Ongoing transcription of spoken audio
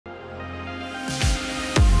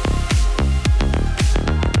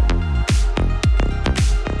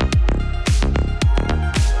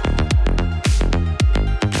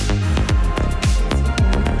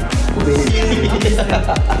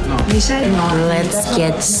Let's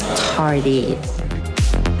get started.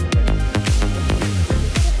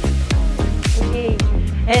 Okay.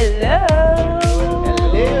 Hello.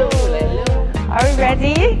 Are we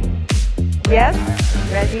ready? Yes.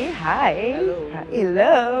 Ready? Hi.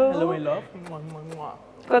 Hello. Hello, my love.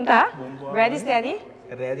 Conta? Ready, steady?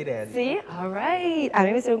 Ready. See? All right. A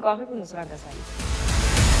mí me sirve un coffee para nos vamos a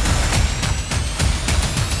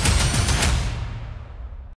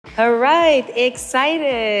All right.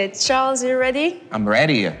 Excited. Charles, you ready? I'm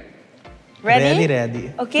ready.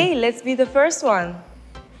 Ready. Okay, let's be the first one.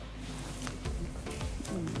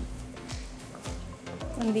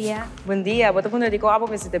 Bom dia. Bom dia. Bota punta de copo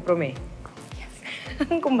para se te promete.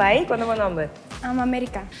 Como vai? Quando é o nome?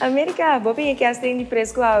 America. America, vou pegar casting de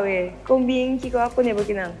Fresku awe. Combien que copo ne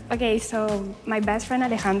bokinan? Okay, so my best friend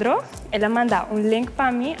Alejandro, ela manda link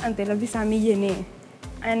para mim ante ela bisa mi yene.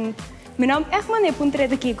 And meu nome é mane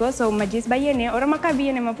puntrele kiko, so magis ba yene, ora makabi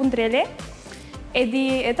yene ma puntrele.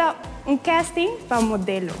 E eta casting para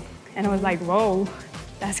modelo. And I was like, whoa,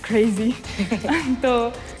 that's crazy.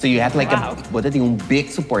 So you had like wow. a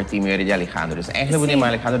big support team here de Alejandro. Dus eigenlijk moet je maar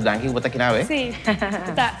Alejandro danken wat ik nou hè? Sim.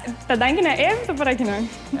 Tá dando na em, tô por aqui não.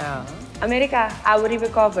 America, I will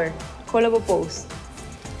recover. Collabo pose.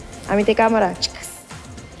 A mim tem câmera.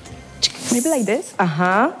 Maybe like this.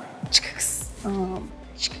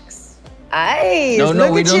 Ai, No,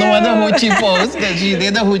 we don't know what the hoochie pose, because she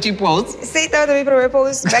did the hoochie pose. Sei, tava também para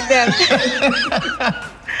pose back then.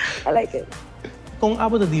 I like it. Kung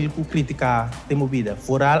abo da dili ku kritika te movida,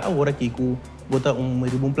 foral agora que ku bota uma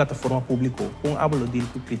plataforma público, kung abo lo dili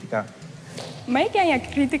ku kritika. Mas quem é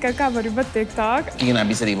crítica acaba riba TikTok? Tingin na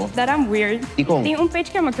bisa mo. That I'm weird. Ikong? Tem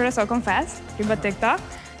page que é uma coisa só confess, riba TikTok.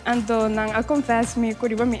 Então, nang I confess me ku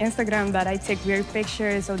riba mi Instagram that I take weird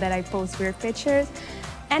pictures or that I post weird pictures.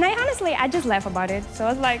 And I just laugh about it. So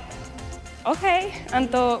I was like, okay.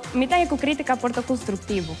 Então, mi tayo ku kritika porta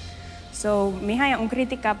construtivo. So, mi haya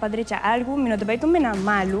crítica para dizer algo, mi no te vai tomar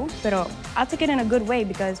malo, pero I'll take it in a good way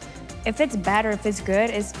because if it's bad or if it's good,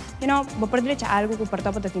 is, you know, vou poder dizer algo que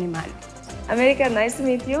porta para te malo. America, nice to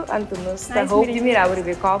meet you. Antonos, Nice hope meeting you mirar o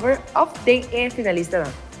recover of the finalista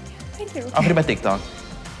na. Thank you. Afri ba TikTok?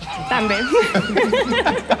 Também.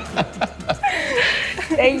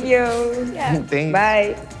 Thank you. Yeah. Thanks.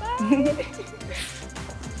 Bye.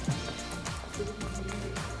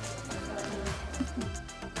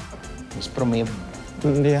 Mas prometo.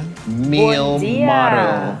 Bom dia. Meal Bom dia.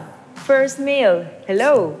 model. First meal.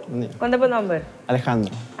 Hello. Bom dia. Quanto é o number?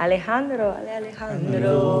 Alejandro. Alejandro.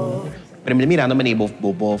 Primeiro mirando mani bo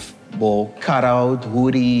cutout,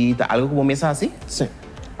 hoodie, tá algo como mesa assim? Sim.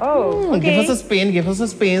 Oh, Give us okay. a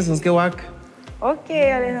spin, ons que wak. Ok,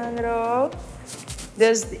 Alejandro.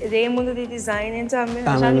 Dus de mundo de design também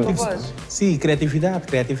já Também. não propôs. Sim, criatividade.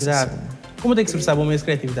 Como tem que expressar bom mais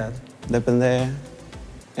criatividade? Depende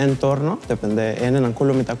entorno, depende en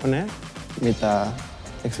culo mita con él, mita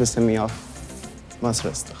expresa mi off más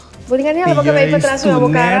resto. Vou te ganhar para caber para trás na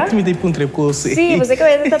boca cara? Me dei puntre coisa. Sim, você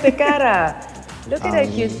acabou de tapar cara. Look at that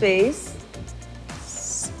cute face.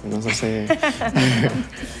 No sé si...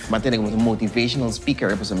 Mas tem como motivational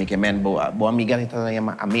speaker, pues mi que men boa amiga que está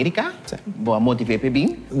llama América, boa motive pe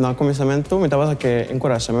bem. No comienzamento me estaba que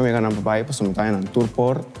encorajarme a mi ganar papá, pues me estaba en tour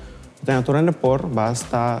por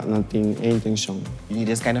basta não tem intenção. You need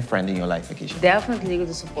this kind of friend in your life, Akisha. Definitely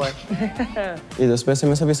good support. E depois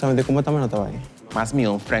você me sabe de como também não estava aí. Mas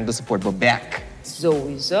meu friend to support but back.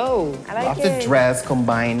 Zoe. I like After it. dress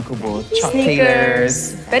combined com bo Chuck Sneakers.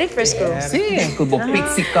 Taylors. Very fresco. Sim, com bo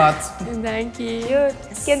pixie cut. Thank you.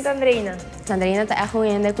 Cute. Quem tá Andreina? Sandrina está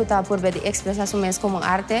ayudando que por ver expresar su mes como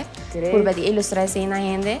arte, Great. por ver ilustrar esa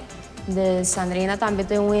gente. De Sandrina também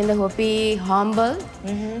tem hopi humble.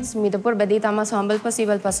 Smito por ver está más humble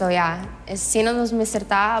posible pasó ya. Si no nos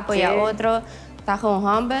acertar apoyar otro, está con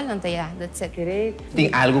humble, entonces ya, that's it. Great. Tem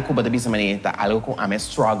algo que pode bisa manita, algo com a me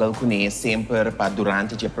struggle com ele sempre para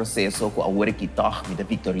durante o processo com a hora que toch me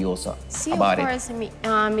vitorioso. Sí, of course.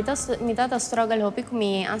 Mi tata struggle hopi com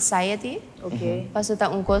mi anxiety. Ok. Paso ta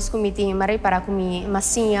coisa com mi tin maray para com mi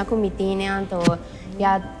masinha com mi tin, então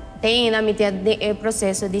ya tem na mitad de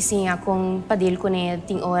processo de sinha com padil com ele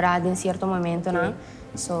tem hora de certo momento, não?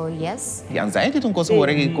 So yes. E anxiety é uma coisa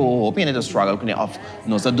que com o pena de struggle com ele of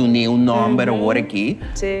nós a doen um number hora aqui.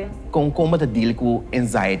 Sim. Como te deal com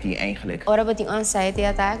anxiety eigenlijk? Ora ba ting anxiety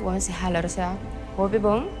attack, vamos se halar sa. Hopi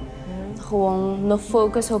bom. Gewoon no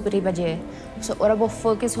focus hopi riba je. So ora bo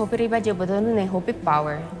focus hopi riba je, bodo no ne hopi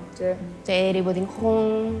power. Sim. Te riba ting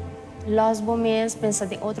gewoon lost bom mes, pensa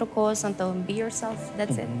em outra coisa, então be yourself,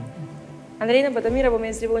 that's it. Andreina, bata mira, vou me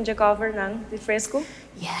escrever cover ng de Fresku?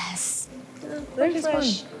 Yes. Very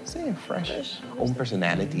fresh. Sim, fresh. Own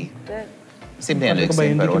personality. That. Sempre é leuk,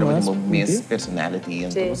 pero ora mo mes personality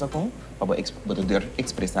and Sim. was ako para poder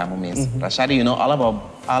expressar mo mes. Rachar, you know all about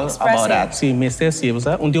that. Sim, mas é assim,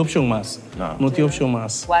 você não tem opção mais. Não tem opção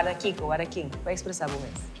mais. Wara Kiko, Wara King. Vai expressar o mesmo.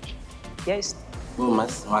 Yes. Bom,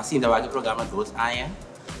 mas assim da vaga programa 2 aia,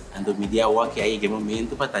 ando media walk aí que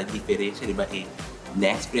momento para tá diferença de bater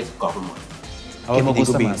next press government.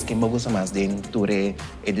 Quem me gusta mais den ture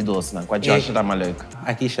edidos na com a Josh tá maluco.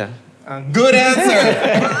 Akisha. Good answer.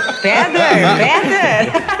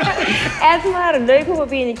 Better. Edmar, leuk ko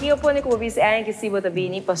mabini. Kiko po ni ko mabini sa ayan kasi bota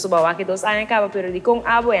bini pasubawa que dos ayan ka pero di kong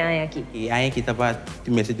abo ayan aqui. E aí kita pa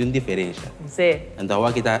timese de diferença. Sim. Então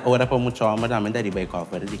aqui tá ora para muito ama também da riba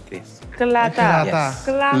cover de cres. Claro.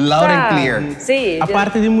 Loud and clear. Sim. A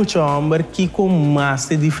parte de muito amor, que com mais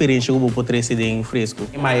de diferença que eu vou trazer em fresco.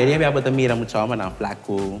 A maioria vai botar mira muito ama na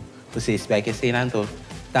flaco, você espera que seja então.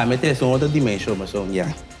 Tá, mas tem outra dimensão, mas só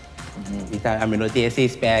yeah. Então, a menor tem esse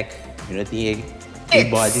spec, a menor tem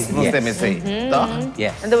body. Você me sei. Tá?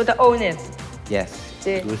 Yes. Ando bota own it. Yes.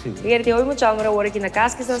 Sim. Porque tem muito amor agora aqui na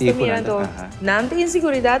casa que estás mirando então. Não tem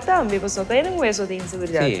inseguridade também, pessoal. Tem um hueso de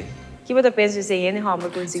inseguridade. Sim. Que você pensa que você é amor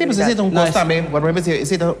com Sim, inseguridade? mas você não gosta também. Agora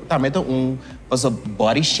você também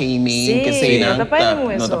body shaming que sei não. Não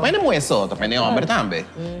tá bem no eso, tá bem no homem também.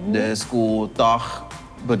 Dus que toch,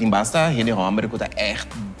 but basta, hele homem que tá echt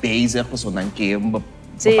bezig com so que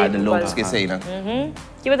bepaalde loops que sei não.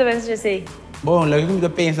 Que você pensa que você? Bom, logo que eu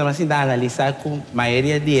penso, mas ainda analisar com a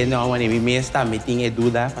maioria de não, mas me mesmo também tem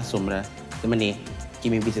dúvida para sombra, também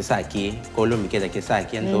que me precisa aqui, colo me queda que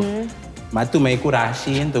aqui, então, mas tu me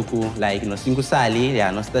coragem, então like nós 5 sali,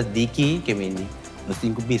 já nós tá daqui que me nós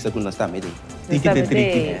 5 bisa com nós também. Diki te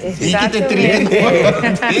tricky.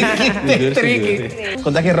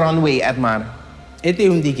 Quando é que runway, Edmar? Ete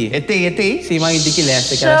diki. Ete? Sim, mas diki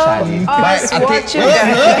leste que era chave. Us what you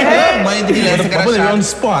Mãe de criança que era Vamos chave. on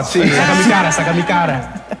spot. Saca mi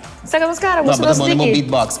cara. Saca nos caras, Não, você mas não mo sticky.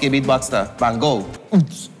 beatbox. Que beatbox tá? Bang, go.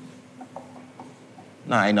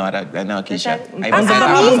 Não, I know, Keisha.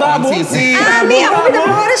 Sim. Ah, minha, vamos dar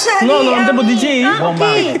uma hora, Shari. Não, não tem DJ.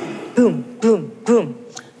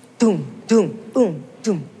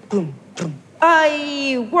 Boom.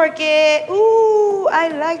 Ay, work it. Ooh, I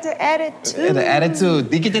like the attitude. The attitude.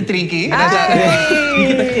 Di kita tricky.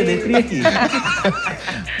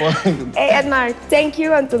 Hey, Edmar, thank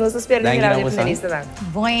you. Anto, nos espero Thank de you, gravar Rosa. finalista lá.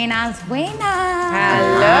 Buenas.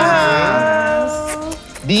 Hello.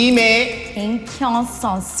 Dime. Em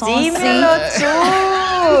chanson, Dímelo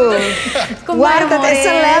tú. Guarda, amor.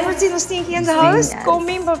 celebrity nos tem aqui in the house.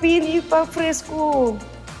 Comim para vir e para fresco.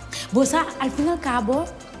 Você, al fin y al cabo,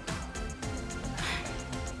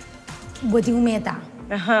 vou ter meta.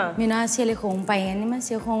 Eu não sei ele com um pai,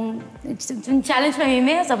 mas eu com challenge para mim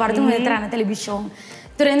mesmo, aparte de entrar na televisão.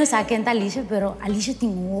 Treino sabe que a Alicia, pero Alicia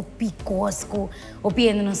tem picosco,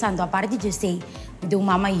 piano no santo, aparte de sei, de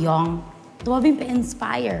uma mama young. Tô bem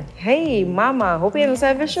inspire. Hey, mama, hope you know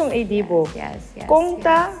versão ay dibo. Yes.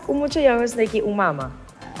 Conta como siya young daqui mama.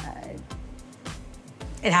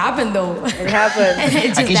 It happened though. It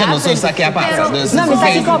happened. Aqui já não sou saque a passa. Não, me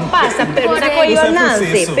sabe como passa, pero sa ko yo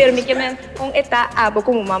nancy, pero me kemen kung eta abo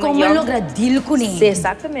como mama Como young. logra deal com ele. Sí,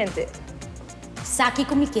 exactamente. Sabe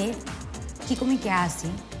como que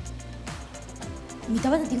assim? Me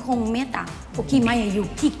tava tendo com meta. O que mais eu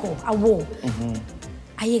Kiko, awo.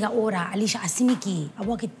 Aí chega a hora, Alicia, assim aqui.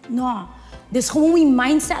 Awo que não. This como um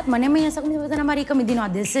mindset, mas nem essa como na Marica me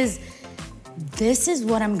diz, this is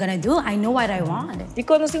what I'm gonna do. I know what I want. E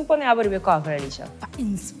quando se impõe a abrir o cover, Alicia?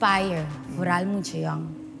 Inspire, foral muito young.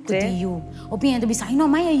 Sí. To you. O pinto bisa, ai não,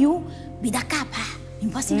 mas you, vida capa,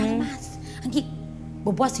 não passa nada mais. Aqui,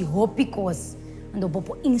 vou assim, hopicos. Ando vou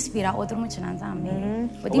inspirar outro muito não também.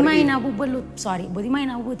 Pode imaginar, pode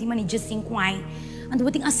imaginar, pode imaginar just 5 anos. Ando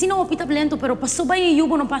vou assim não opita lento, pero passou bem you,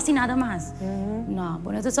 não passa nada mais. Não,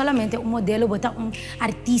 bonito solamente um modelo, botar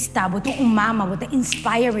artista, botar mama, botar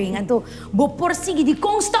inspiring. Então, vou por seguir de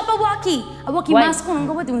com stop a aqui mais com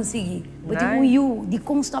não vou seguir. Botar you de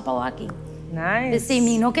com stop a aqui. Nice. Desse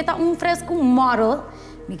mim, não que tá fresco model,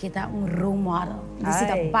 me que tá role model. Desse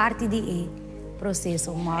tá parte de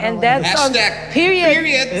processo model. And that's on period.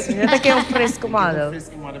 Ito kaya fresco model.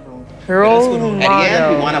 Role At the end,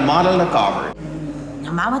 we model. want to model the cover. Ni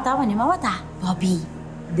mama tá. Bobby,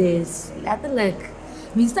 this, letterlijk.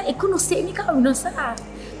 Minsta, ik kon nog steeds niet komen, no sa.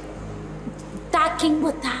 Taking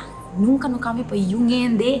bota, nunca no kami pa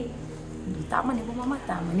yungende. Tama ni mama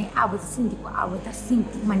tá, mani abo sinti ko abo ta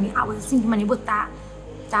sinti, mani abo sinti mani bota.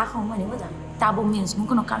 Ta ko mani bota. Tabo means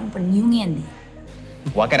nunca no kami pa yungende.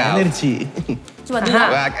 Walk it out. Energy. Coba dulu.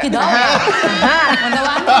 Kita.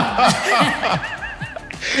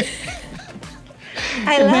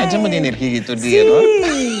 Imagine mo din energia gitu dia, no?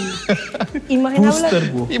 Booster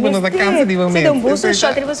po. Iba na cansa di momento. Você dá um booster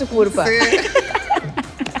shot e você curva.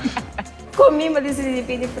 Comigo desse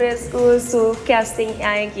de Fresku, so casting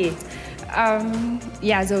aqui.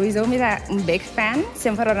 Ja, sowieso. Ik ben een big fan.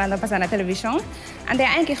 Sempre orando pas na television. En dan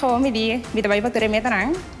eigenlijk gewoon met die bij wat er met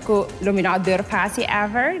aan. Ko lumina durf passie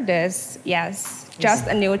ever. Dus yes, just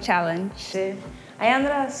a new challenge. Aí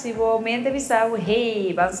Andra, se você me entrevistar,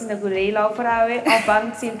 hey, vamos sinta com lei lá fora, ou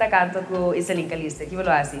vamos sinta canto com essa linka lista. Que você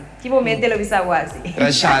assim? Que momento ele visava assim?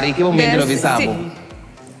 Rashari, que momento ele visava?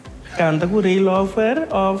 Canta com Ray Lover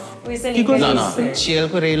of... No. Chill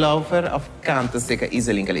com Ray Lover of canta seca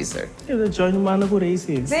isa linka lista. Eu join o mano com Ray,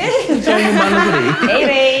 sim. Sim? Join o mano com Ray. Hey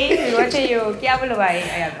Ray, what are you? Que hablo vai?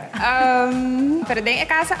 Pero dentro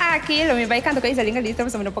casa aqui, eu me vai cantar com essa língua lista,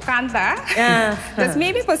 mas eu não posso cantar. Então,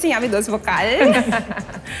 maybe posso ir dois vocal.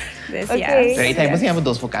 Okay. Ray, tayo mo siya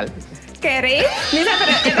dos vocal. Querem? Misa,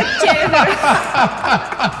 pero ito chévere.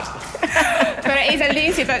 Pero esa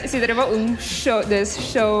línea si tenemos un show, this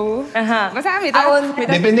show. Mas sabe,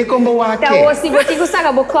 depende como va que. Então, se você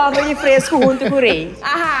gostar de cover de Fresku junto com o Ray.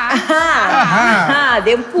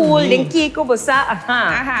 Dem pool, dem Kiko, você.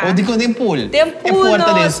 Ou de dem pool. Dem pool. É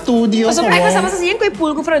porta de estúdio. Mas sobre essa mas assim, com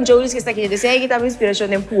pool com o Fran Jones que está aqui, desse aí que tava inspiração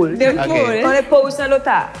dem pool. Dem pool. Quando é post na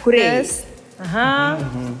lota, com o Ray.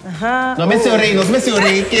 No me Ray, no me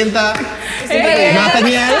Ray. ¿Quién está?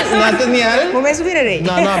 Nathaniel. Vamos subir a Ray.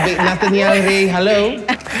 No, Nathaniel Ray, hello.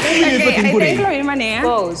 Okay, I think maneira.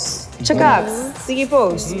 Pose. Check up. Sigue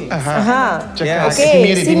pose. Check up.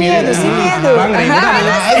 Ok, sem medo.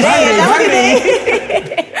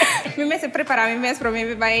 Me se preparar, me para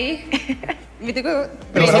mim vai. Me digo.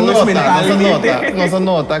 Nossa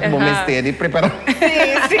nota como mistério preparar.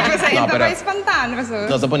 Sim, mas aí tá mais espontâneo, pessoal.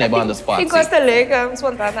 Nossa põe on the spot. Encosta leca,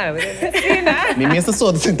 espontâneo. Sim, né? Me mesmo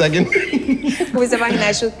só sentar aqui. Como você vai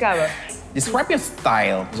na shoot cava? Describe your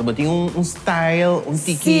style. Você tem style,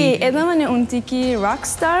 tiki. Sim, é um tiki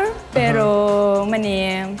rockstar, pero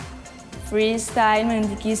mane freestyle, um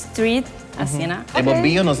tiki street, assim, né? É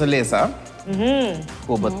bobinho nossa lesa.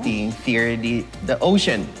 Como tem fear the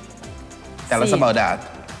ocean. Tell us about that.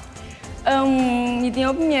 Eu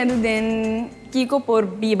tenho medo de Kiko por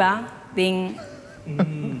biba, de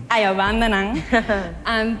a banda não.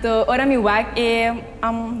 Então, ora mi wag é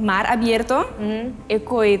mar aberto, e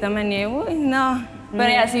coi também não.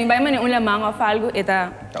 Pero assim, vai mané lamang of algo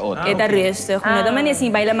eta resto. Quando também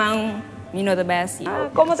assim vai lamang minuto basi.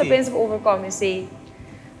 Como tu pensa overcome say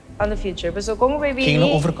on the future? Pero como baby? Quem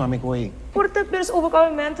não overcome ko eh? Porta pero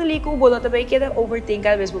overcome mentally ko bono também queda overthink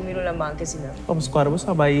cada vez bumiro lamang kasi na. Vamos agora você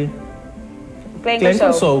vai.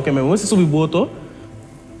 Klein so que me você subir boto.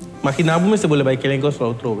 Makinabo mo se boleh vai klein so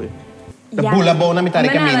outro vez. The bula bom na mitad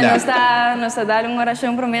caminha. Nós está dando uma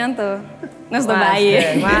oração pro momento. Nós do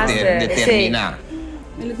Bahia. Determina.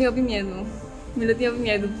 Me tenho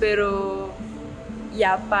medo, pero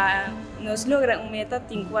ya para nos lograr meta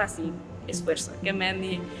tengo así esfuerzo. Que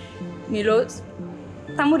me lo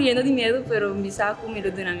está muriendo de medo, pero me saco me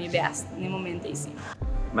lo doy mi best en el momento así.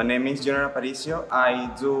 My name is Junior Aparicio. I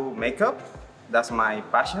do makeup. That's my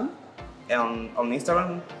passion. And on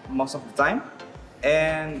Instagram most of the time.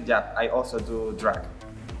 And yeah, I also do drag.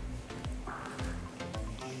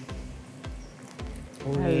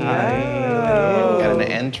 Got an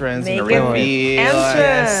entrance, and a reveal,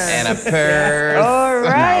 and a purse. All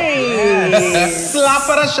right. Slap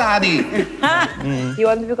para Shadi. You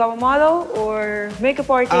want to become a model or makeup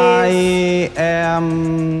artist? I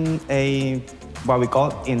am what we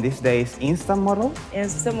call in these days Insta model.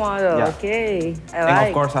 Insta model, yeah. Okay. And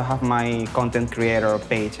of course I have my content creator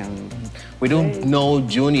page and we don't know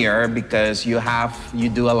Junior because you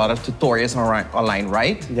do a lot of tutorials online,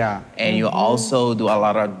 right? Yeah. And you also do a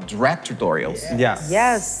lot of drag tutorials. Yeah.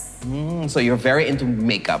 Yes. So you're very into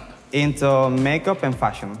makeup. Into makeup and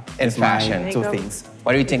fashion. And fashion. Two things.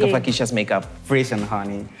 What do you think of Akisha's makeup? Frisian,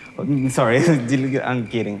 honey. Sorry, I'm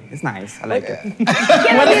kidding. It's nice. I like it. I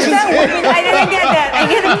didn't get that. I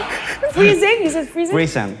get it. Freezing? You said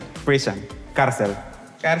freezing? Frisian. Cárcel.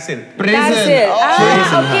 Cárcel. Prison. Okay.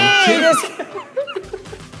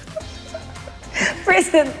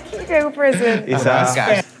 Prison. Prison.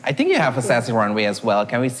 I think you have a sassy runway as well.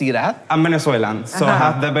 Can we see that? I'm Venezuelan, so I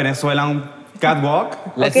have the Venezuelan catwalk.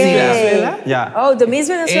 Let's see that. Yeah. Oh, the Miss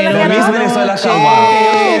Venezuela catwalk. Miss Venezuela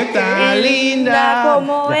catwalk. Tan linda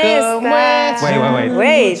como esta.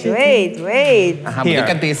 Wait. Here. Look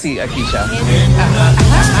at this, Akisha.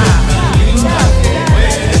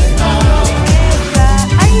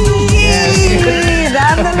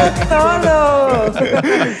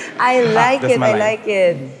 I like it, I like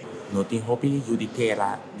it. Noti hopi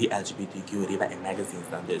juditera di LGBTQ riva in magazines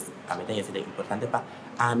dan dus kami tanya sila importante pa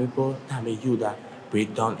ami po tami ayuda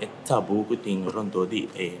break down e tabu kuting rondo di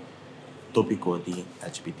topico di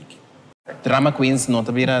LGBTQ. Drama queens not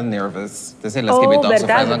to be nervous. This is let's keep it up. So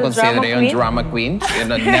friends, don't consider you a drama queen. You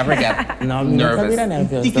know, never get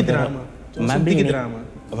nervous. Tiki drama. Tiki drama.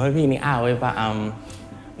 Mabini awe pa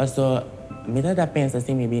pasto mida da pensa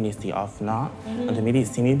si mi bini si off no. Anto mi di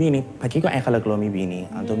si mi bini pagi ko ay kalaglo mi bini.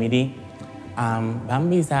 Anto mi di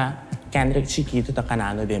bambisa Kendrick chiquito ta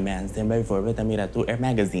kanano de men sempre for beta mira tu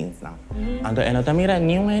magazines na. Anto eno ta mira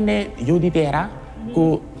new ende juditera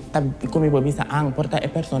ku come puoi bisa ang porta e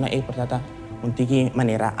persona e portata un tiki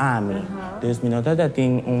maniera ami. Dus mi nota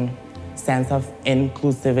dating un sense of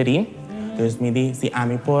inclusivity. Dus mi di si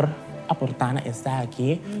ami por aportana está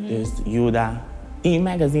aqui. Dus yuda i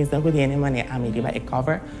magazines na kudiene mani ami di ba e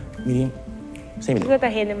cover. Mi di sei mi. Kuta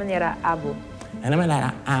hene maniera abo. Hene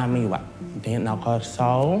maniera ami wa. De na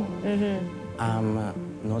corso.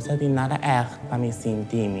 No sa di nada echt pa mi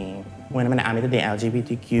sintimi. When I'm ami de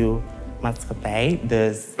LGBTQ maatschappij,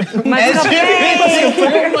 dus... Não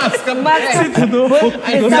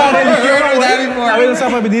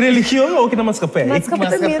sabe de religião ou que na maatschappij?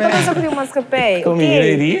 Maatschappij.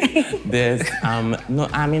 Community. Dus, no,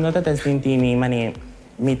 ami no tata sintimi mani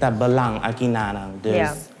mita belang aki nanang.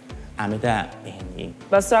 Dus, ami ta hindi.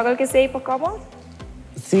 Ba struggle que sei por como?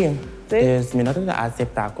 Sim. Dus, mi no tata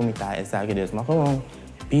acceptar kumita esa que dus mako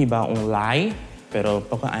piba lie. Pero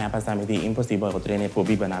poco años pasamos de imposible que treine por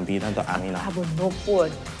viva na vida tanto a mí no. Ah, no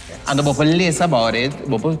pode. Ando bopo lesa about it,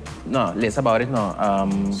 bopo no lesa about it no.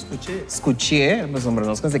 Escuché, mas não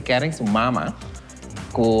nos que querem su mama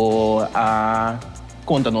co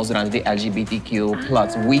conta-nos durante de LGBTQ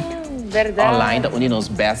plus week. Verdade. Online, onde nos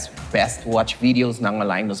best watch videos nang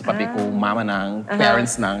online, nos papi ko mama nang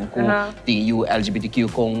parents nang ko TU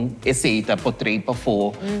LGBTQ com aceita portrait pa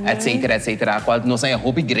fo, etc etc. Qual nos é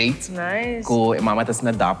hobby great. Nice. Ko mama tas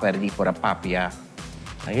na dapper di por a papia.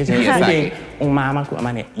 Aí gente, mama ko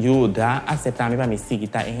amane yuda aceitar me para me seguir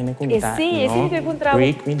tá em comunidade. Sim, perguntar.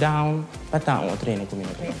 Break me down, para um treino comigo.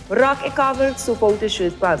 Rock e cover su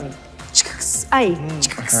photoshoot para mim. Ay,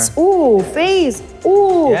 face,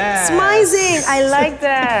 smizing. I like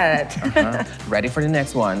that. Ready for the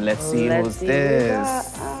next one? Let's see who's this.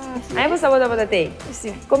 Ay, basta bota te.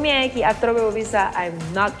 Kom jij aqui a trobe visa I'm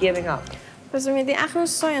not giving up. Pues me di echt een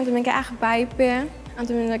sonho, en toen ben ik echt bijpe. En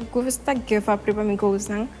toen ben ik goed give up para mijn goals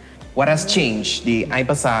nang. What has changed? Die ay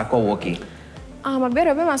pasa ko woki. Maar ben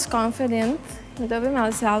ik mais confident. Ik ben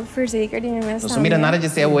mais zelfverzekerd in mijn mensen. Dus mira nada de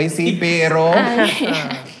ser hoy sí, pero.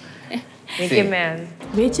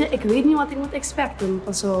 Weet je, ik weet niet wat ik moet expecten.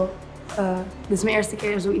 Dit is mijn eerste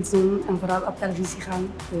keer zoiets doen en vooral op televisie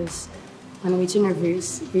gaan. Dus ik ben een beetje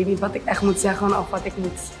nerveus. Ik weet niet wat ik echt moet zeggen of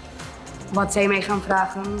wat zij mij gaan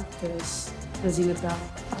vragen. Dus we zien het wel.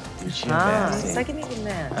 Second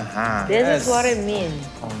man. This is what I mean.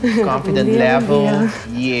 Confident level,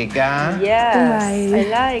 llega. Yes, I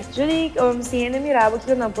like. Julie, zie je een mirabo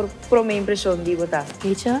que dan por mijn impression die botar.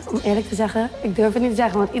 Weet je, om eerlijk te zeggen, ik durf het niet te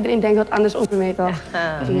zeggen, want iedereen denkt wat anders over mij toch.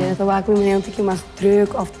 Dan waak ik me een beetje maar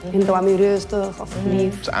druk of dan meer rustig of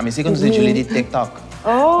lief. A mí sí cuando se Julie de TikTok.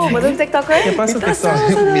 Oh, mas um TikToker? ¿Qué pasa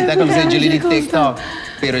TikTok? Mita cuando se Julie de TikTok.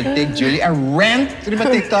 Pero el take Julie a rant sobre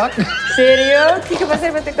TikTok. Sério? O que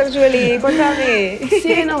você vai TikTok, Julie? Conta-me.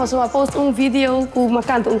 Sim, não, mas eu post vídeo com uma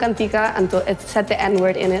cantica, en het zet de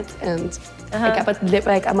N-word in het. En ik heb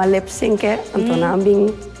het aan mijn lip zinken, en toen nam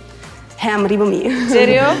hem riba me.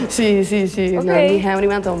 Sério? Sim. Okay. Hem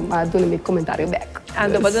riba, então doen we een commentaar back.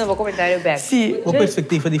 Então, fazendo um comentário back. Sim. Qual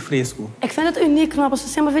perspectiva de Fresku? Ik vind het uniek, knap. Als we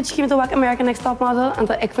samen met je met de American Next Top Model. En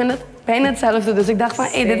ik vind het bijna hetzelfde. Dus ik dacht van,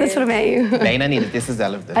 dit is voor mij. Bijna niet, het is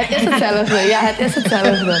hetzelfde. Het is hetzelfde, ja, het is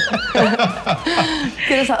hetzelfde.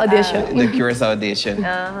 Curaçao Audition. De Curaçao Audition.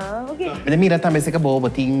 Okay. Maar mira, também se acabou,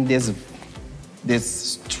 boting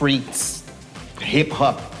this street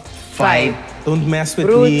hip-hop vibe. Don't mess with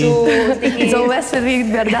me. Don't mess with me,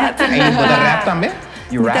 verdad. En je doet rap também?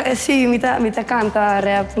 You rap? Sim, me canta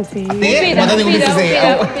rap. Pida.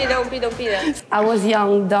 I was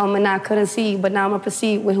young, dumb, and I couldn't see, but now I'm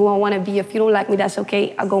proceed with who I want to be. If you don't like me, that's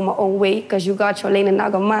okay. I go my own way, because you got your lane and I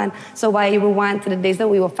got mine. So why you rewind to the days that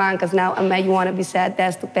we were fine, because now I'm mad you want to be sad,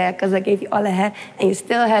 that's too bad, because I gave you all I had, and you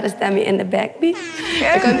still had to stab me in the back.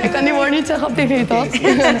 Ik kan die woord niet zeggen op tv, toch?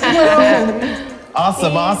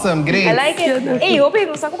 Awesome, great. I like it. Hey, hoop je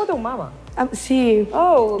não sabe como tu mama? Sim.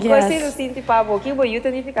 Oh, yes. Quais assim, tipo, que vou eu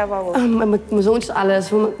te ficar pavo? Mijn zoontje is alles.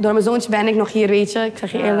 Door mijn zoontje ben ik nog hier, weet je. Ik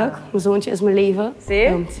zeg je eerlijk. Mijn zoontje is mijn leven.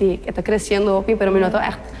 Sim? Sim. Ik ben crescendo, hoop je, pero me noto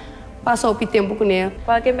echt passar o tempo com ele.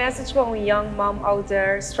 Qualquer message para young mom out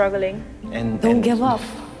there struggling? Don't give up.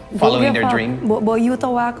 Following their dream. Bo you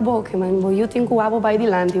tawa ka bo, man. Bo you think wabo by the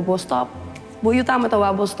land, bo stop. Bo you tama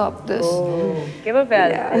tawa bo stop this. Oh, give a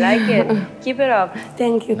bell. I like it. Keep it up.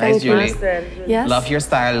 Thank you, Nice, thank you. Julie. Yes. Love your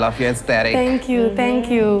style, love your aesthetic. Thank you, thank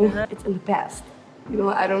you. It's in the past. You know,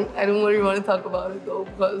 I don't really want to talk about it though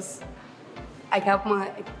because I've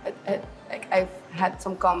had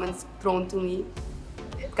some comments thrown to me.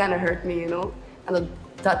 It kind of hurt me, you know. En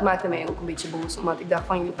dat maakte mij ook een beetje boos, omdat ik dacht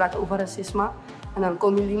van jullie praten over racisme en dan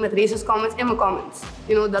komen jullie met racist comments in mijn comments.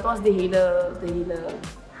 You know, dat was de hele.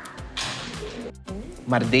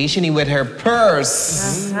 Maar deze niet with her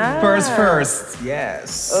purse. Purse first.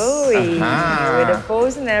 Yes. Oi, with the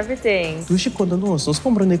pose and everything. Tu se conta nós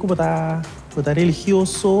compreender que botar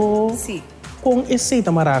religioso. Sim. Com esse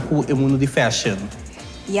tamaraco é mundo de fashion.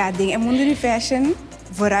 Ja, ding, é mundo de fashion.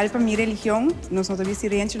 Vooral para minha religião, nós não temos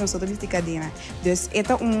rente, nós não temos cadena. Dus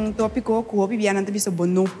esta tópico que eu vi antes de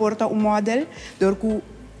não porta model, dor que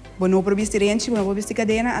não provís rente, não provís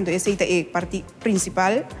cadena, então essa é a parte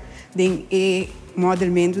principal de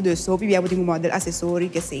modelamento, dus eu vi um model acessório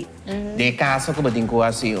que sei. De caso que eu tenho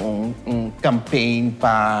assim campaign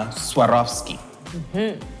para Swarovski.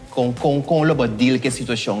 Com o deal que a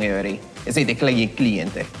situação é aí. Esse é de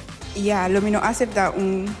cliente. Ja, lo não aceita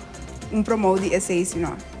promote esse,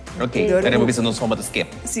 não. Ok, teremos visto nos formas de skip.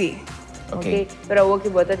 Sim. Ok, pero o que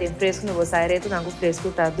bota de fresco no você reto não fresco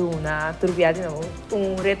tá do na turbiade não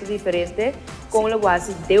reto diferente com o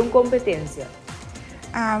base de competência.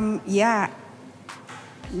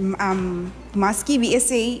 Mas que vi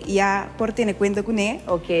esse por ter conta com ele.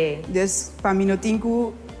 Ok. Dus para mim não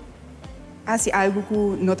tenho assim algo que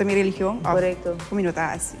não tem religião. Correto. Para mim não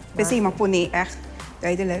tá assim. Pensei mas pone echt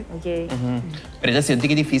duidelijk. Ok. Pero é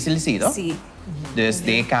sempre difícil sim, não? Sim.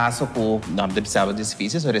 Desde caso que não precisava de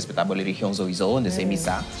difícil, só respeitava a religião sowieso, onde se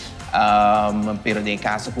missa. Pero de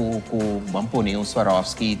caso que vamos pôr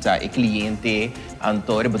Swarovski, tá, é cliente,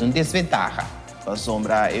 então é uma desvantagem. Para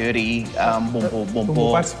sombra, eu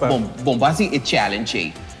bom base é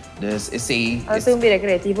challenge. Dus esse. Então bem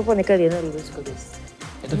criativo pôr cadena ali das coisas.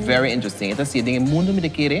 É very interesting. Então assim, o mundo me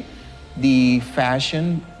quer de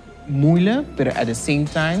fashion moeilijk, but at the same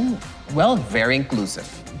time, well, very inclusive.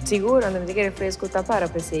 Seguro, não me quer fresco tá para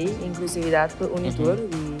PC, inclusividade para unitor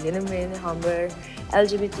e NMN, Humber,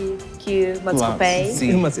 LGBTQ, Matskapay.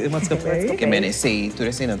 Sim, Matskapay. Que men sei, tu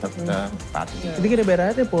recém não tá fato. Eu digo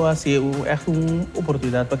verdade, pô, assim, é uma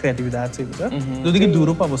oportunidade para criatividade, sim, tá? Eu digo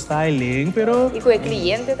duro para você styling, pero e com o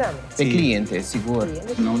cliente também. É cliente, seguro.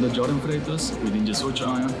 Meu nome é Jordan Freitas, eu tenho 18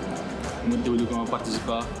 anos, muito feliz de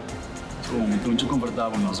participar. Muito muito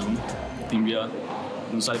confortável nós vamos.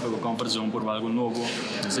 Não sai para a comfort zone por algo novo,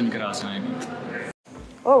 sem graça, né?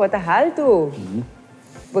 Oh, what alto?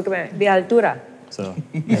 Porque de altura. So.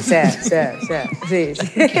 Sim.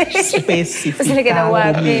 Específico. Você quer dar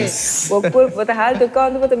what alto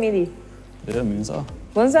quando você mide? É, mesmo só.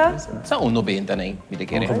 Quanto? Só 1,90 né? Me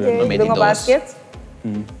quer. Okay. Do basket?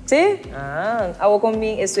 Sim? Ah, eu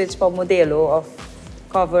comi switch para modelo of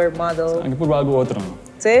cover model. Aqui por algo outro.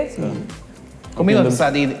 Sim? Como é que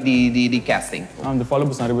você de casting? De follow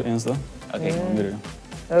bus na Insta. Ok.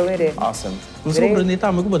 Eu mirei. Awesome. Você compreende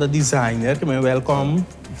também que você designer, que é welcome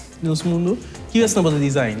no mundo. Que é esse nome de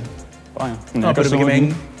design? Não, porque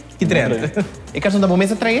que trend. E que da bomba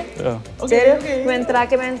traia? Sério? Vou entrar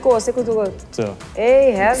que é coisa que tu gosta. Sim.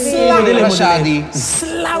 Ei, heavy. Rachadi.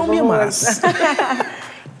 Slau minha massa.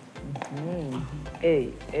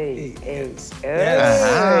 Ei.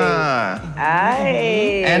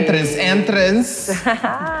 Ai. Entrance.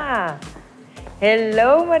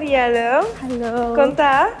 Hello, Marielo. Hello.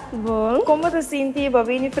 Conta? Bom. Como te senti,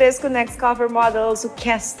 Babini Fresco Next Cover Model so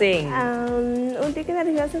casting? Um pouco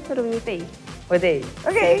nerviosa, pero me tei. Odei.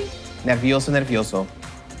 Ok. Nervioso.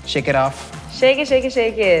 Shake it off. Shake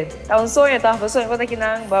it. Tá sonho, sonho para aqui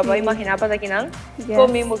não. Baba imaginar para aqui não.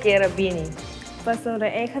 Como que era Bini? Pastor,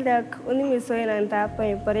 kada uni sonho não tá para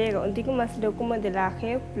um pouco mais de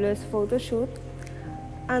modelaje plus photoshoot.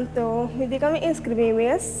 Então, me diga me inscrever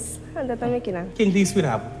mes, anda também aqui não. Quem te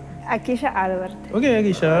inspirava? Akisha Albert. Ok,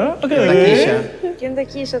 Akisha. Quem da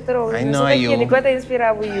Akisha trouxe? I know you. Quem te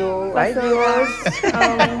inspirava eu? Ai, Deus.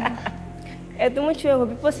 É muito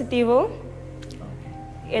hobby positivo.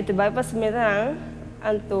 É te vai para cima da,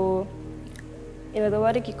 então, eu não vou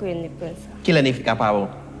aqui com ele pensa. Que lá nem fica pavo.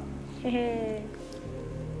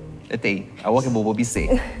 Etei, agora que vou bise.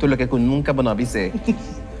 Tu lo que nunca vou bise.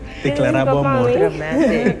 Declarar bom amor.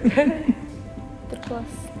 Dramatic.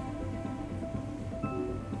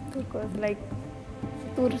 Turcos, like,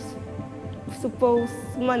 tours, suppose,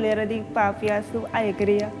 maneira de papi, a sua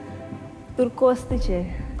alegria. turcoste, che.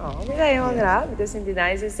 Oh, me dá uma grave, me senti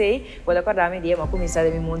nice, sei. Vou acordar meu dia, mas começar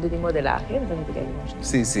meu mundo de modelagem, então me fica emocional.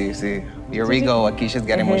 Sí. Here we go. Aqui she's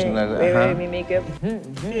getting emotional. Me make-up.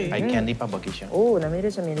 Ay, candy pa ba, Kisha? Na mira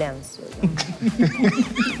siya may lenço.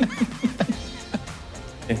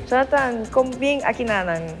 Satan, como bem aqui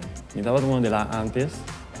nanan? Eu estava modelar antes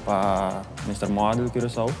para Mr. Model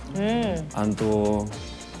Curaçao. Anto,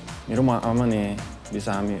 miro uma amane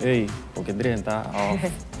bisa kami, porque drenta,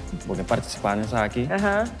 porque participar nessa aqui.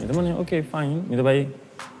 Então, mano, ok, fine. Então vai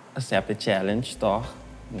accept the challenge, toch?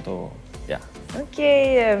 Então, yeah. Ok,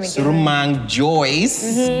 Surumang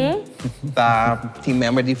Joyce, tá team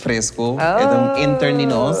member de Fresku, é um intern de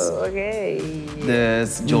nós. Ok.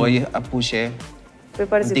 Das Joy a puxe. Foi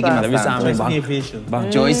participar.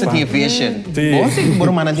 Joyce tinha vision. Você que bora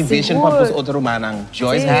mana tinha vision para pôr outro manang.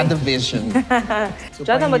 Joyce had the vision.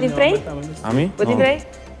 Já tá botando freio? Ami? Botando freio?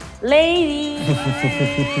 Lady.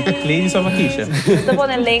 Lady só uma Kisha. Estou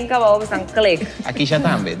pondo link para você click. A Kisha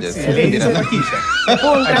também. Lady só uma Kisha.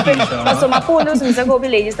 Passou uma punta, você sabe que o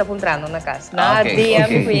lady está entrando na casa. Na dia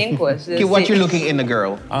me fui em coisa. What you looking in a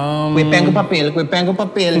girl? Kue pengo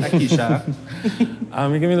papel. A Kisha. A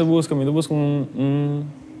mim que me busca muito mais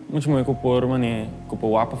que por mane, que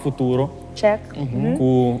por wapa futuro. Check.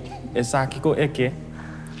 Que essa aqui que é que,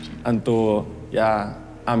 então já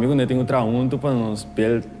amigo não tenho traunto para nos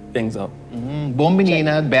build things up. Bom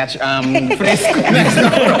menina, batch Fresku.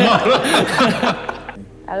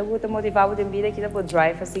 Algo te motivava de vida que dá para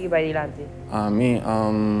drive a seguir para adiante. A mim,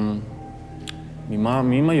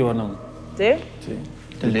 minha maior não. Sim? Sim.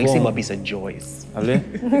 Também se uma pizza Joyce. Ale?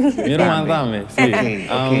 Minha irmã também,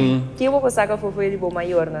 sim. Que eu vou passar com a fofa de boa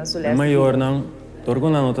maior na suleste? Maior não. Torgo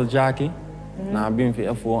na nota Jackie, na bem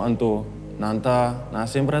feia fo, anto nanta na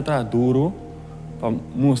sempre atrás duro para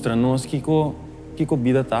mostrar nós que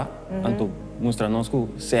vida tá, anto mostrar nós que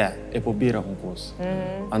se é por bira com coisa.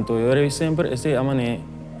 Anto eu sempre esse amane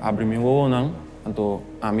abre meu olho não, anto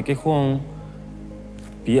a mim que com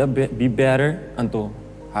be better, anto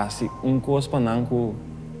assim coisa para não que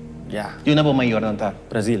yeah. E na boa maior não tá?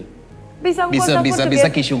 Brasil. Bisa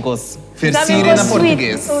que um coisa. Versire na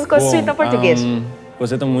português. Um coisa sweet na português.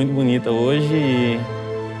 Você tá muito bonita hoje e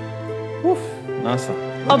nossa.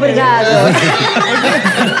 Obrigado.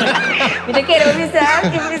 Me quero avisar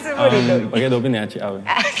que me sou bonito. Porque do binete,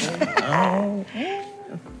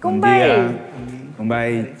 Como vai? Como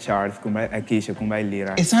vai Charles, como vai Akisha, como vai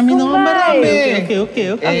Lira? Essa é minha nome,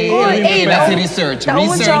 Ok. Ei, nasce research. Tá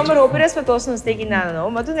um chama roupa respeitoso não tem nada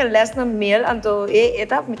não, mas tu não lês na mail, então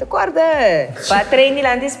tá me acorda. Para treinar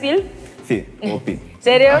lá nesse spil? Sim, opi.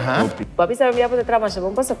 Sério? Papi sabe que para trabalhar,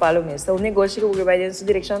 vamos passar para o mês. Tá um negócio que vai dentro da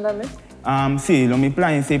direção também? Sim, lo mi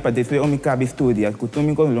plan é para depois eu me cabe estudar, que tu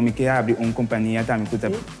me quando lo me quer abrir companhia também, que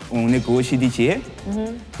negócio de che,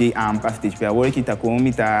 de pastéis para agora que tá com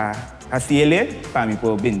me tá ele para me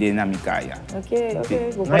poder vender na minha casa. Ok.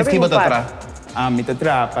 Mas que bota atrás? Me tá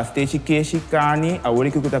atrás pastéis queijo carne, agora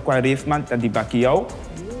que tá com a resma tá de baquiao.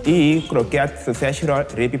 E croquete, sausage roll,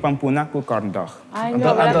 repi pampuna com corn dog.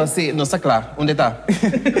 Então, sim, não está claro. Onde está?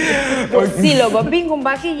 Sim, logo bem com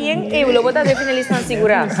baquinha e o logo tá de finalista na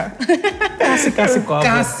segurança.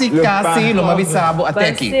 Casi, não me avisava até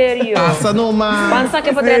aqui. Sério? Passa numa... Pensa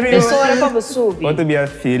que para 3 pessoas para você subir. Outra minha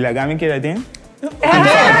filha, gami que ela tem? The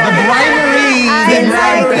bribery!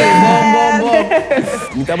 Bom.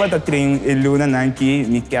 Me estava treinando ele Luna Nanki,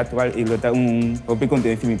 me quer atual ele tá hopi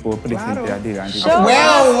contente me por presentar diante.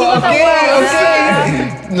 Well, ok.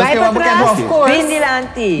 Vai para trás, bem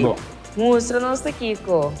diante. Mostra-nos o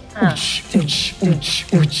Kiko.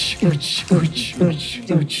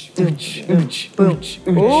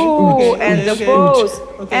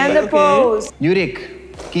 And the pose. Yurik.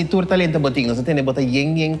 Que tu talento boting, você tem bota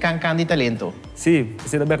yang cancan de talento. Sim,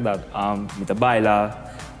 isso é a verdade. Me baila,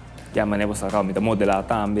 já mané você acaba me modelar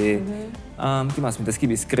também. Que mais me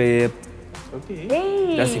escrever script.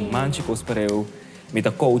 Já se manche coisas para eu, me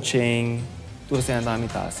coaching, tudo assim anda me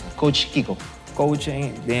assim. Coach Kiko.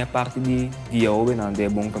 Coaching tem a parte de guia over não é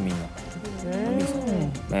bom caminho.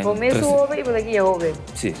 Começo over e para guia over.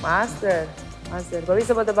 Sim. Master. Qual é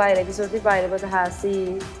a baila? Que sorte baila bota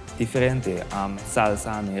hasi. Diferente,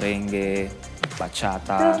 salsa, merengue,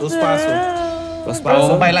 bachata. Dos passos.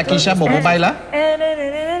 Vamos bailar, Kisha, vamos bailar.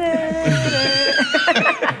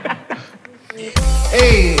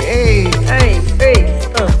 Ei.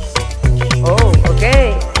 Oh, ok.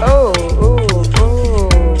 Oh.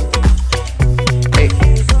 Ei.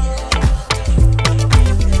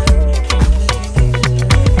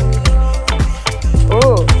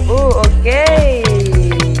 Ok.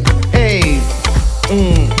 Ei.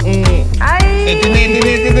 Ai! Entende.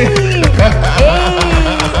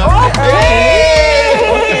 Ei!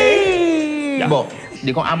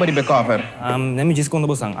 De com abo de cover. Nem me diz quando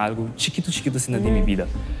você algo chiquito assim na minha vida.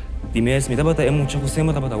 De mês, me tava é muito que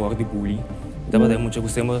me tava agora de bullying. Me tava é muito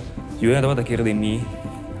que eu ainda tava querer de mim.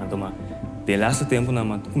 Então, de laatste tempo na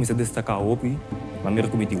man comecei a destacar hopi, mas me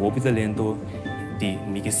recomendei hopi talento, de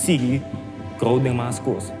me que sigue, groot de mais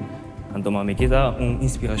coisas. Então, me que dá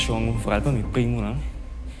inspiração, vooral para meu primo, né?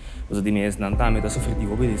 Dus die mensen dan daarmee dat ze verdien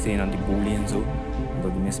hopi de zijn aan die bullying en zo.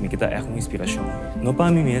 Dat die mensen me que dá echt inspiração. Não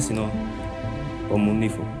para mim mesmo, não. Para o mundo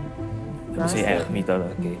nível. Dat is echt me dat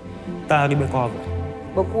oké. Daar heb ik cover.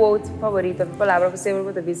 O quote favorito, a palavra que você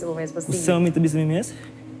vai ter visto o mês passado. Você me visto mês?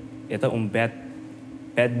 É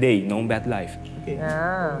bad day, não bad life.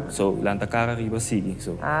 So, lanta cara riba sigue.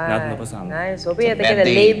 So, nada na passamos. Nice. So, bad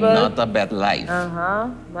day, label. not a bad life.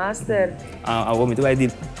 Master. Ako me vai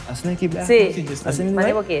dir, assim que blá. Sim. Assim me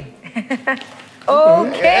vai. Ok.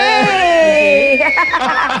 Ok.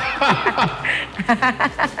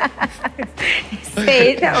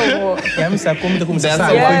 Sei, tá bom. Já me sabe como começar a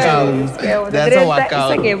That's a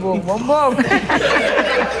workout. Isso aqui é bom. Bom.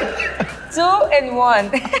 2 and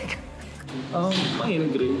 1. Maar heel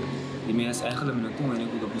great. Die mensen eigenlijk met toen en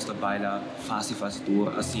ik dat moest bailar fácil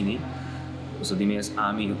door assim niet. Dus die mensen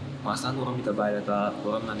aan mij, maar staan door met bailar daar,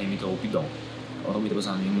 waarom dan neem ik op idão. Waarom ik dat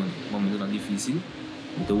aan een momento dan difícil.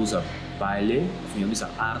 Então usa baile, eu usa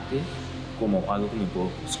arte como algo que me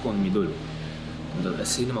pode esconder mi dolor. Então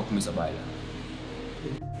assim não começa a bailar.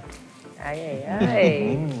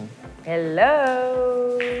 Ai.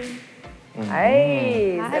 Hello.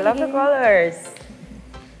 Hi. I love the colors.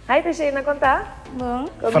 Hi, Teixeira, contar? Bom.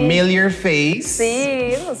 Familiar face.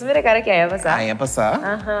 Sim, não se vira cara que é passar. Aí é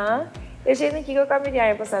passar. Teixeira, aqui que eu caminhei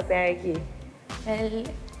aí passar até aqui.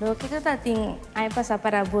 Lo que eu tenho aí passar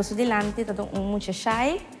para bolso delante, tá muito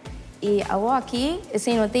shy e agora aqui,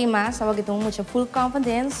 assim não tem mais, agora que tenho muito full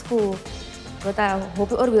confidence, que eu tá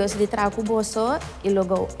muito orgulhoso de trabalhar com o bolso e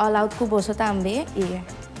logo all out com o bolso também e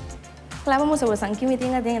claro, vamos ver se me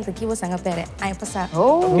tem dentro aqui você não perde aí passar.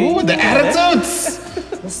 The attitudes.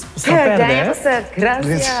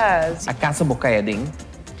 Gracias. A casa bocaia ding.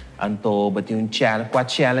 Anto bati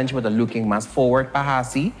challenge but looking mas forward pa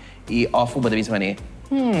hasi e off ba dabi mane.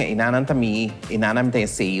 Inanan tayo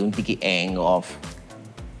say tiki eng off.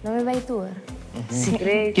 Não me vai tour.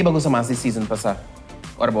 Great. Que bagus mas season pasa?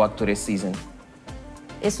 Or ba tour season?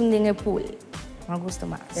 É dinheiro pool. Me gusta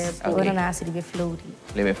mais. Agora nasce de floaty.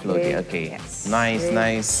 Lebe floaty, okay. Nice.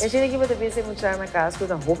 Eu achei que você pensa muito na casa,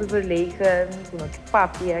 com a roupa vermelha, com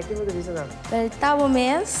papi, aqui você pensa não. Tá bom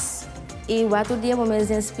mês. E outro dia vou me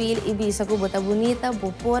inspirar e bisa que bota bonita,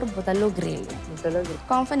 bopor, bota logrelo.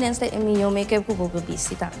 Confidência é meu make-up que vou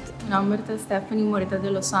visitar. Meu nome é Stephanie Morita de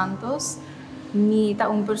Los Santos. Mi ta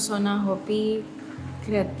persona hobby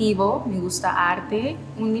creativo, me gusta arte.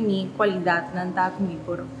 Una de mis cualidades nanta como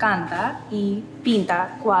por canta y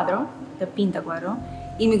pinta cuadro.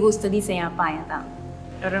 Y me gusta diseñar paña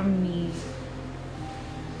también.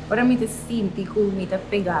 Ahora me siento como me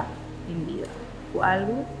pegar en vida. O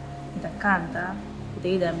algo me canta,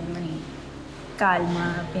 te da mi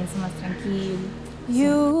calma, pensa mais tranquilo.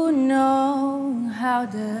 You know how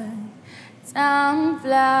the time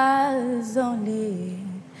flies only.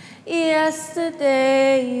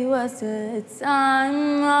 Yesterday was the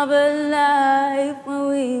time of a life when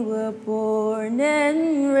we were born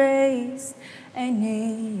and raised and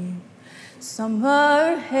named.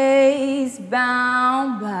 Summer haze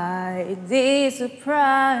bound by the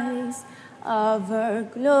surprise of our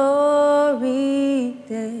glory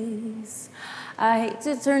days. I hate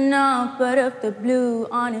to turn up out of the blue,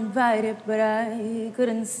 uninvited, but I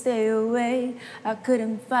couldn't stay away. I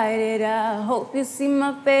couldn't fight it. I hope you see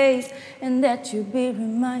my face and that you be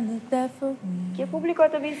reminded that for me, que publicou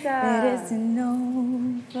a vista? It isn't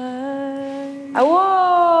over.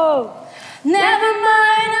 Whoa! Never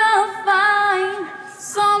mind, I'll find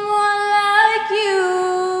someone like you.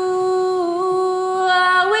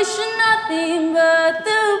 I wish nothing but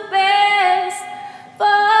the best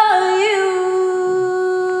for you.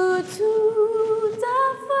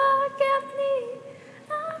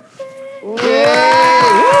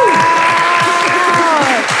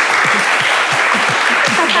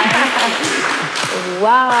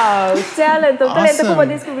 Wow, talento. O talento que eu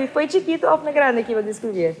descobri foi chiquito ou na grande que eu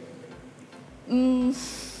descobri?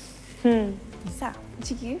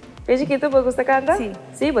 Chiquito. É chiquito, você gosta de cantar? Sim.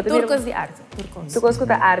 Sim, você Turcos de arte. Tu gosta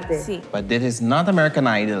de arte? Sim. But this is not American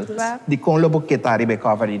Idol. Di con lo buquetari be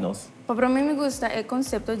coverinos. Para mim me gusta o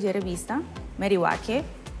conceito de revista, Meriwake,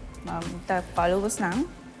 tá follow os não.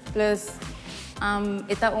 Plus,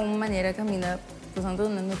 esta uma maneira que a minha usando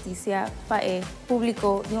uma notícia para o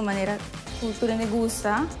público de uma maneira cultura me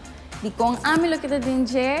gusta. De com a mim lo que te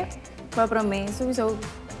dice para mim, sowieso,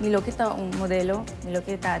 milo kita modelo, milo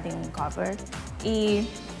kita de cover. E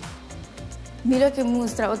milo que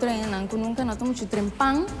mostra outra ainda, que nunca não tomo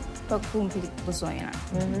trempang para cumprir o sonho.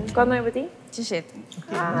 Quando é você? 17.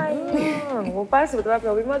 Ai, o pai se botar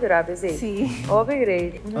para madurar, pensei. Sim. Oh, que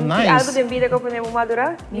great. Nice. Algo de vida que eu podemos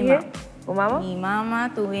madurar? O mama? Minha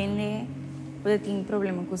mama, tu ele, pode ter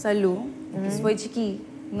problema com saúde. Se foi chiqui,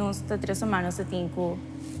 nós está 3 semanas, eu tenho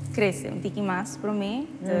que crescer um pouquinho mais para mim.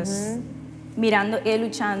 Então, mirando ele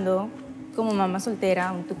lutando como mama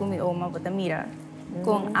solteira, tu como uma bota mira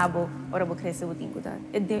com abo, ora vou crescer o tempo tá.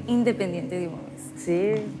 É independente de momento.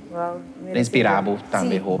 Sim, wow. Inspirado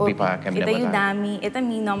também, hopi para que me ajuda-me, é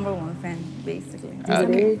também number one fan,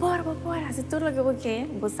 basically. Bora, se tudo o que eu quero,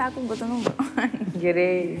 vou saco, botar no bro.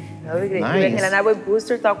 Great. Nice. Ela não vai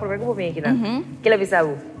booster, tá com o que eu vou vir aqui, né? Que ela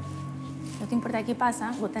avisou? Não te importa que passa,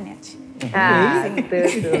 bota net.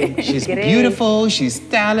 She's beautiful, she's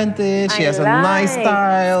talented, she has a nice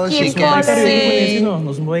style, she can sing. No,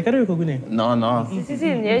 não vai karaoke com ele. No, no.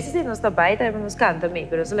 Sim, nós trabalhamos também, nós cantamos também,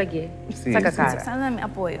 mas só aqui, saca a cara. Só me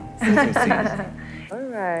apoio.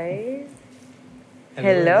 Alright.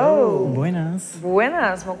 Hello. Buenas.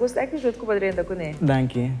 Buenas, mas gosto que tudo que poderia dar com ele.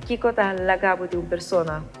 Danke. Que coisa legal de uma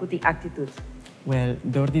pessoa com a atitude? Well,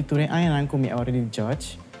 door die toer aan kom je already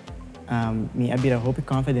judge. Mi abira hope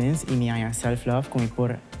confidence e mi aya self love kom je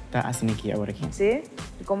por ta asiniki agora aqui. Sim.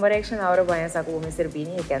 E como reaction agora vai essa com o Mr.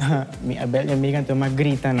 Beanie e que assim? Mi abel ya amiga to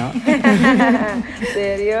grita, não?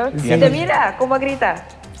 Sério? Te mira, como grita?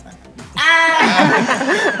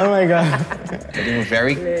 Oh my God. Having a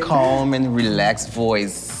very calm and relaxed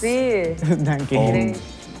voice. Sim. Thank you.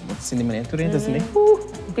 What's in the minute?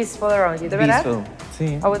 Peaceful around you, tá vendo? Peaceful.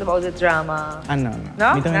 Sim. How about the drama? Ah, não.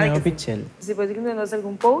 Não? Mi também não chill. Você pode nos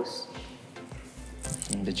algum post?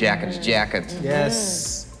 The jacket.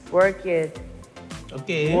 Yes. Work it.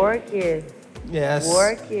 Okay. Work it. Yes.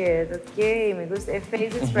 Work it. Okay, me gusta. É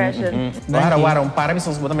face expression. Para, para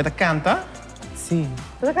pessoas que também canta. Sim.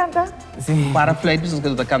 Você canta? Sim. Para pessoas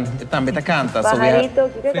que também canta. Pajarito, o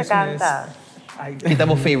que canta? Que tá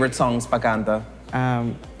favorite songs para canta?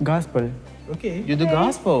 Gospel. Okay. You do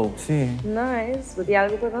gospel? Sim. Nice. ¿Puede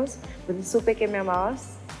algo para nós? ¿Puede supe que me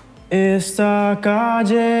amabas? Está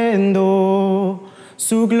cayendo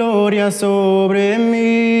su gloria sobre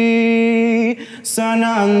mí,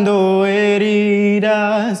 sanando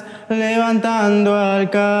heridas, levantando al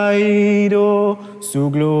caído. Su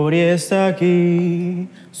gloria está aquí,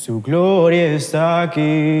 su gloria está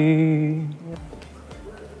aquí.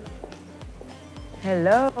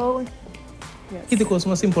 Hello. Que de coisa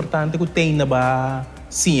mais importante que tem na ba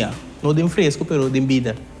sim, não de fresco, pero de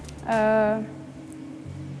vida.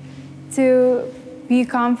 To be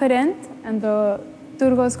confident and the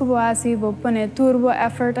turgos ko asi bo pone turbo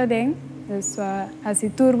effort ading. So asi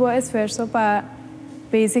turbo esfuerzo pa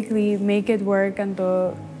basically make it work and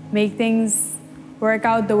to make things work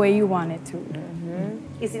out the way you want it to.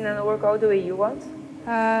 Is it not work out the way you want?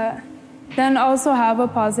 Then also have a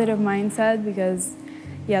positive mindset because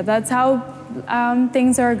yeah, that's how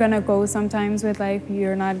things are gonna go sometimes with life.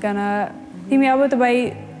 You're not gonna timi abo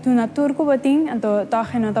tabay tunatur ko bating anto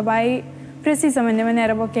takheno tabay precisamente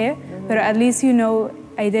manera porque but at least you know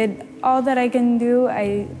I did all that I can do.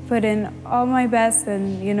 I put in all my best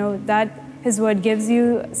and you know that is what gives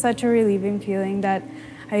you such a relieving feeling that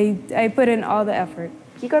I put in all the effort.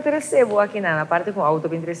 Kiko recebo aqui na parte com auto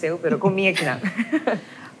bem recebo, pero comigo aqui na.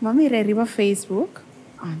 Mami arriba Facebook.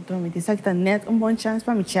 Então me disse que tá net bom chance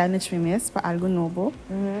para me challenge mesmo para algo novo.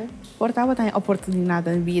 Portava tem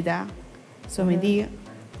oportunidade na vida. So me di,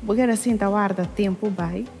 porque assim tá guarda tempo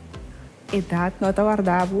vai. Idade não tá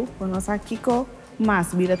guardado, por nós aqui com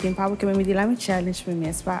mais vida tempo porque me di lá me challenge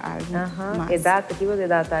mesmo para algo. Idade que você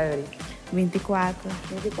dá tá aí? 24.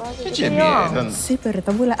 24. Que bien. Sí, pero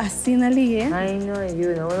tá bula assim ali, eh? Ai, não,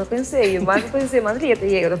 eu não pensei. Eu mais pensei, mas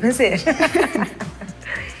eu não pensei.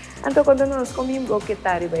 Então, quando nós comemos o que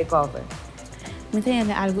tá aí vai cover? Me tem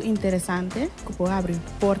algo interessante que pode abrir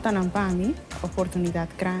porta para mim,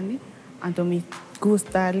 oportunidade grande. Então, me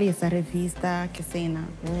gusta ler essa revista que cena.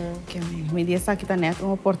 Que me diz que tá net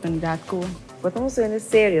uma oportunidade que Estamos sendo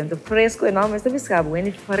sério, então fresco é não, mas também sabe,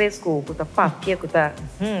 é fresco, que tá papi, que tá,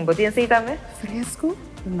 botinha assim também? Fresco?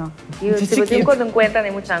 Não. E se você não conta em conta,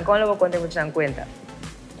 nem muito como eu vou contar muito em conta.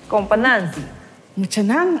 Companancy. Muito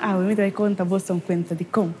não, me dá conta, você não conta de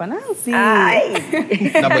companancy. Ai!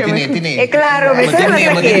 Não, mas tem. É claro, mas você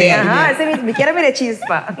não quer. Aham, você me quer ver a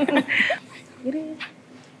chispa.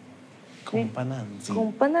 Companancy.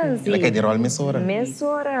 Companancy. Ela quer de rol mesora.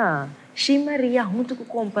 Mesora. Maria junto com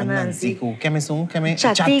companancy. Que me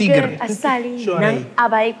Chatiger asali nang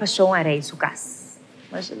abay pasong aray sukas.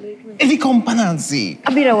 Ele companansi.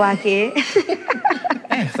 Abirawake.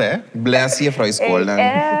 Echt, hè? Bless je voor je school dan.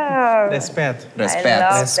 Respect. Respect. I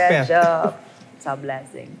love Respect. that job. It's a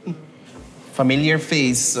blessing. Familiar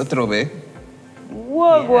face, trobe.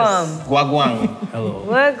 Wagwam. Guaguang. Hello.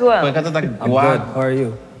 Wagwam. I'm good. How are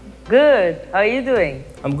you? Good. How are you doing?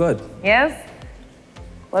 I'm good. Yes?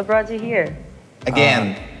 What brought you here?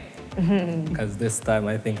 Again. Because this time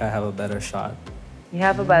I think I have a better shot. You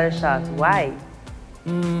have a better shot. Why?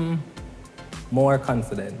 More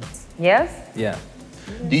confident. Yes? Yeah.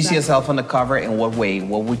 Do you see yourself on the cover? In what way?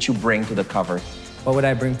 What would you bring to the cover? What would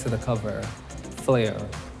I bring to the cover? Flair.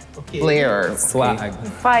 Flair. Swag.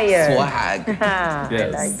 Fire. Swag. I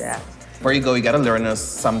Yes. like that. Before you go, you gotta learn us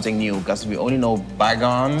something new because we only know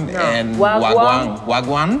bagon No. and Wagwan.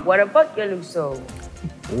 Wagwan. What about Gelukso?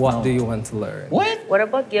 What do you want to learn? What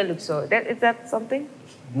about Gelukso? Is that something?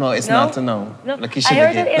 No, it's No? not to know. No. Like you I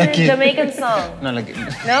heard it in a like Jamaican song. No, like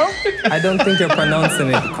No? I don't think you're pronouncing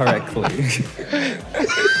it correctly.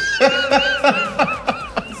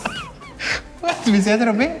 What? We said it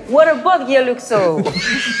a bit? What about Gelukso?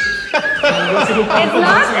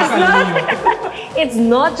 It's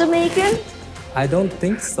not Jamaican? I don't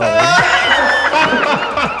think so.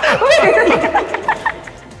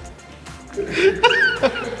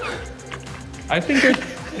 I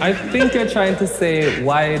think you're trying to say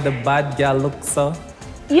why the bad gal looks so.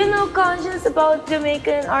 You know, conscious about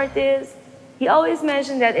Jamaican artists. He always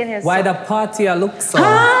mentioned that in his Why song. the party look so.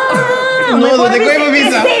 No, de quei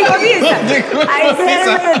visa. I said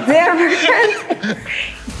it different.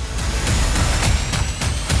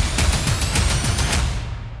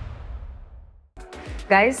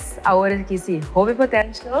 Guys, agora aqui sim, hobby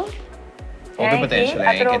potential. Hobby potential,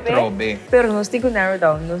 que trobe. Pero nós temos que narrow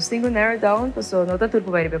down. Nós temos que narrow down, so não está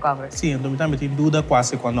tudo para ir para cover. Sim, então também tem dúvida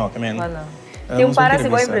quase com nós, também. Tem para se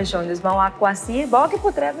boa impressão, eles vão quase, bom que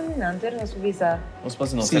portrait não ter nós visa. Nós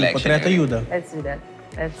passamos Sim, selection. portrait ajuda. Let's do that.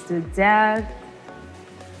 Let's do that.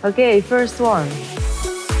 Okay, first one.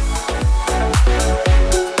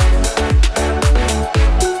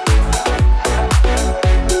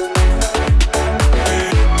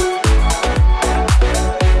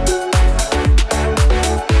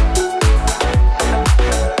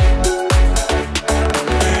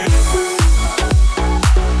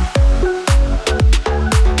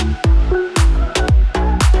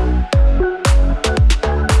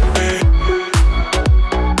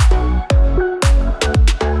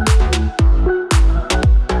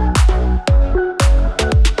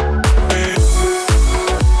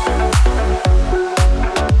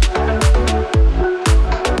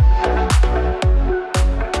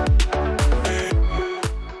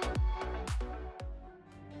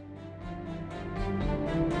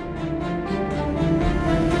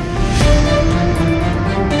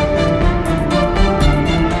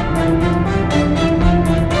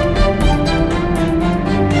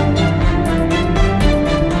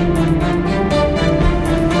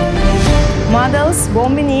 Models,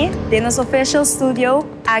 Bombini, Dino's official studio,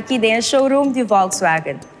 aqui dentro showroom de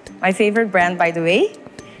Volkswagen. My favorite brand, by the way.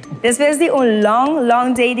 Después de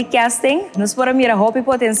long day de casting, nos para mira hopi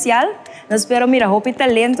potencial, nos para mira hopi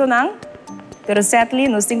talento nang, pero sadly,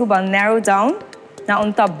 nos tengo bang narrow down na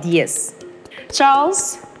un top 10.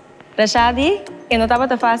 Charles, Rashadi, e não estava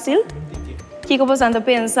tão fácil? Kiko po santo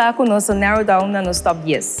pensa que nós narrow down na nos top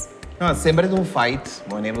 10. No, sempre é fight,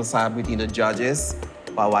 whenever sabe between the judges,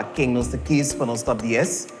 para quem nos quis para nos top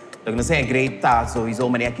 10. Então, não sei, é great task, so iso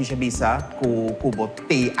mania aqui bisa ku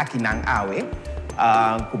bote aqui nang awe,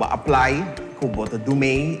 ku ba apply, ku bote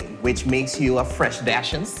dume, which makes you a fresh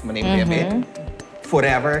dashes, manin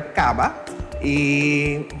forever kaba.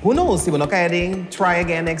 E who knows, se você quer try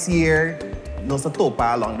again next year, nos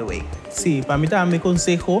topa along the way. Sim, para mim também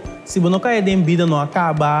consejo, se você não quer em vida não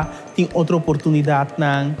acaba, tem outra oportunidade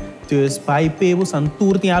não. Dus bij Pebbles aan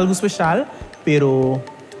tour tem algo especial, pero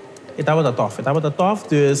estava tough,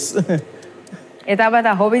 dus. Estava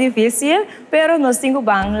da hobby difícil, pero nós temos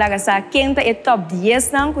bang lagasa quinta e top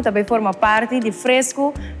 10 nang que também forma parte de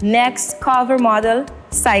Fresku Next Cover Model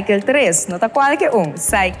Cycle 3. Não tá qualquer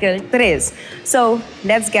Cycle 3. So,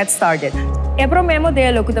 let's get started. E pro meu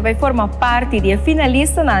modelo que também forma parte de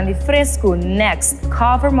finalista nang de Fresku Next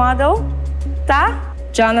Cover Model, tá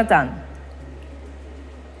Jonathan.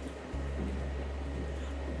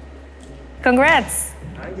 Congrats!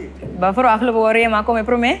 Ba for aklo bo ori ma come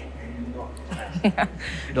pro me?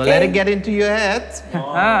 Don't let it get into your head.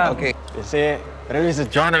 Okay. Kasi, pero Mr.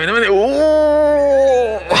 John, namin naman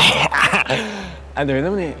oh! Ano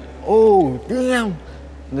naman oh, damn!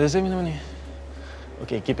 Dasa naman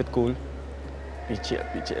okay, keep it cool. Be chill.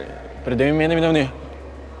 Pero dami naman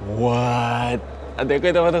what? Até que eu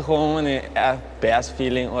estava com a best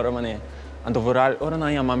feeling, ora mané. Então vooral, ora na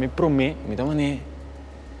minha mãe promete, me dá mané.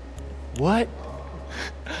 What?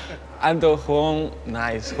 Então gewoon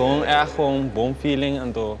nice, gewoon bom feeling,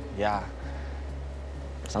 então ja,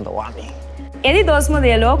 bastante wami. Ele dois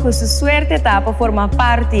modelos com sua suerte está para formar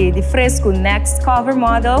parte de Fresku Next Cover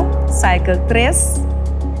Model, Cycle 3,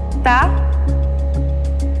 tá?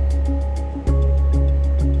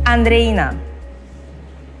 Andreina.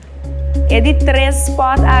 É de 3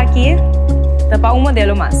 spots aqui, tá para um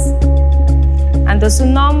modelo mais. Então, seu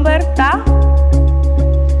número tá?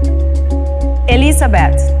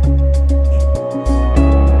 Elizabeth.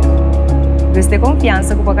 Você tem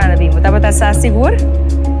confiança com o bacana bimbo, tá para estar seguro?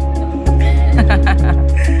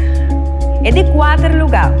 É de 4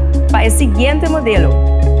 lugares para o seguinte modelo,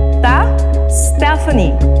 tá?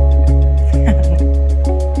 Stephanie.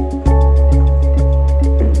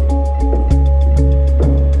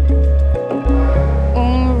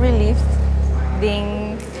 Relief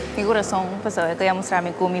din mi coração, pessoal, eu queria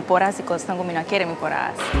mostrar-me como me poras e coisas como não quero me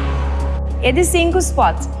poras. É de 5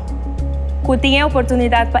 spots que tem a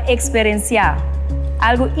oportunidade para experienciar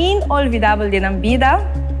algo inolvidável de na vida,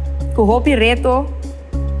 com o reto,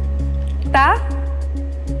 tá?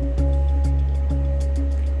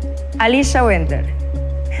 Alicia Winter.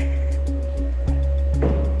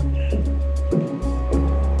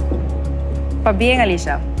 Pa bien,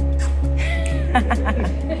 Alicia.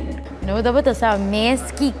 No, dapat sa mes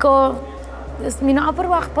Kiko. Mi no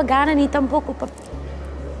aperwak pagana ni tampoco pa.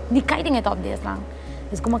 Ni kaya din top 10 lang.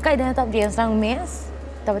 Dus kung makaya din top 10 lang mes,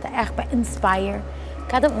 dapat echt pa inspire.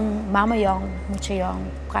 Cada mama young, mucha young,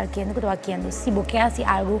 qualquer no que tô aqui, se você quer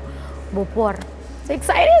algo, vou pôr. So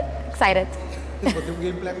excited? Excited.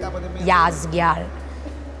 Yes, girl.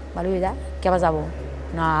 Maluida? ¿Qué pasa vos?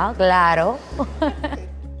 No, claro.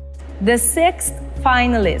 The 6th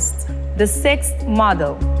finalist, the 6th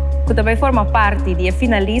model, que também forma parte de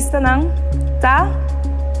finalista não, tá?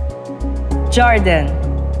 Jordan.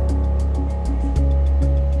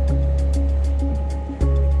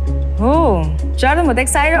 Jordan, muito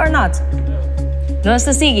excited or not? Nós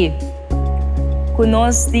te sigue com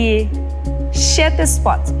nós de 7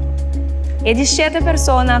 spots. É de 7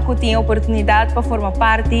 pessoas que têm a oportunidade para formar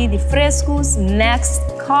parte de Fresku's Next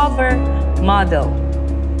Cover Model.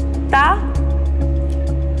 Tá?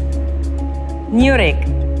 Nurek.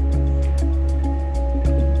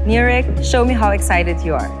 Nurek, show me how excited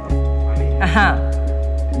you are. Aha.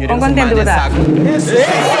 Kung contento ka.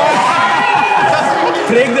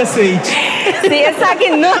 Break the stage. Si esa que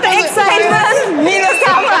no está excited, ni lo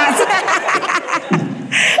sabes.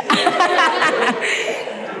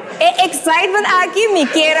 Excitement aqui me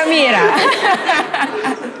quiera mira.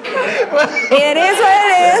 Eres o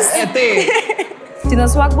eres. Se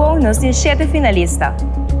nós vamos, nós temos 7 finalistas.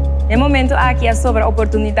 No momento aqui é sobre a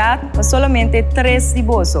oportunidade para somente 3 de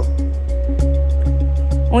bolso.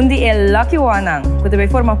 Onde é Lucky One, que também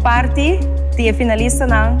forma parte de finalista,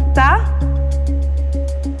 tá?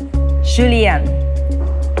 Julian.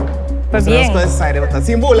 Pues bien. Las cosas excited, está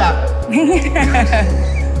sin bula.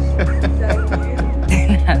 De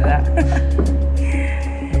nada.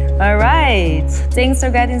 All right, things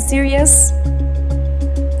are getting serious.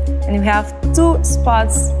 And we have 2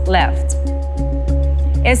 spots left.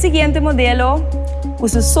 El siguiente modelo,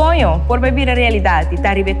 cuyo sueño por vivir a realidad y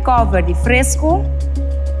está arriba cover de Fresku,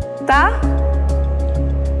 está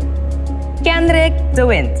Kendrick the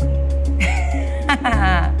Wind.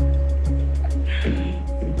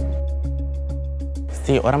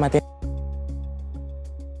 Sí, ahora mate.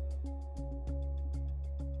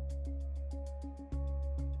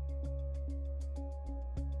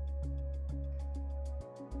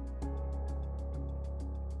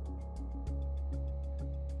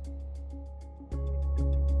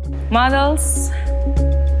 Models,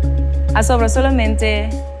 a sobre solamente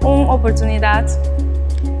una oportunidad,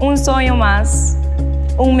 un sueño más,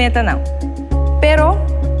 un meta no. Pero,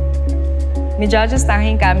 mi judges están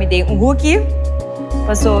en cambio de un rookie,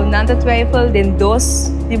 pasó nada twijfel de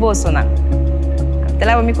 2 de bolsona. Te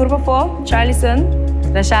la mi curva fue, Charlison,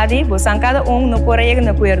 Rashadi, bosan cada no puede llegar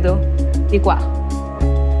a acuerdo. ¿Y cuál?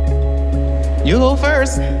 You go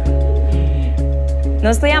first.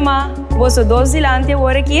 Nos te llama, vos 2 delante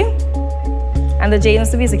ahora aquí. Ando Jay, não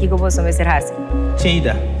sabia aqui que eu vou encerrar-se.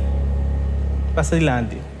 Jada, passa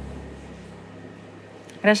adiante.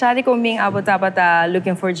 Rashadi comigo a botar para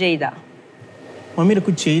looking for Jada. Mas mira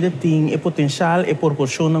que Jada tem potencial,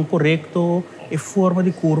 proporção correto, forma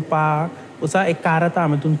de curva, ou seja, cara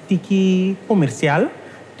também um tique comercial,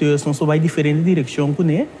 então não só vai diferente direção com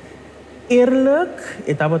ele. Eerlijk,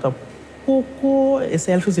 estava pouco,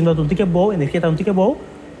 self fazendo um tique bom, energia tá um tique bom,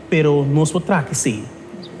 pero nós potrá que sim.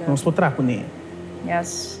 Nós potrá com ele.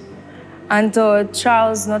 Yes. Então,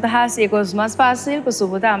 Charles, não tá assim, coisa mais fácil, porque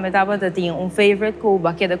você tá tem favorite que o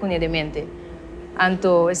queda com ele de mente.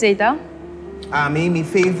 Então, aceita? A mim, meu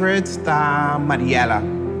favorite está Mariela.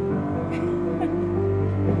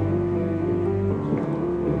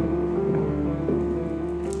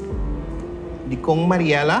 E com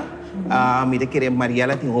Mariela, me de querer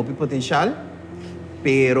Mariela tem muito potencial,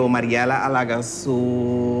 pero Mariela alaga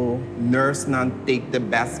su nurse não take the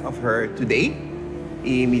best of her today.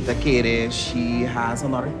 E me de querer she has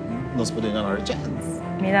another, nós podemos another chance.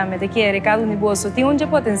 Mira, me te querer cada um bolso tem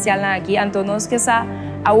potencial aqui, então nós que sa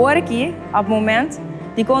agora aqui, ao momento,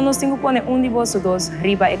 de quando nós temos que pôr de bolso dos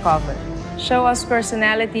riba e cover. Show us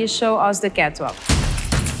personality, show us the catwalk.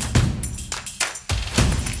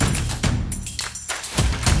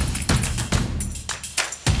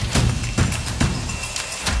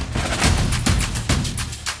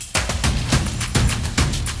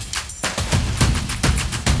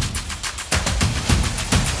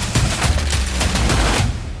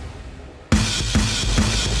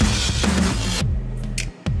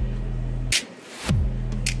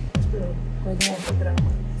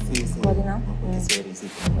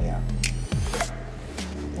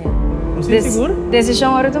 Você seguro?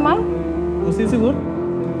 Decisão hora tomar? Você seguro?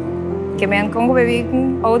 Que me com baby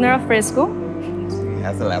owner of Fresku.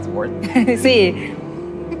 That's the last word. Sim.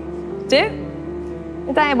 Sim?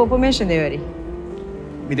 Então é bom para mencionar.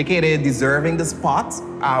 Me de querer deserving the spot,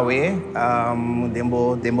 awe,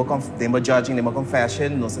 dembo judging, dembo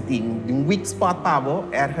confession, nós tem weak spot pavo,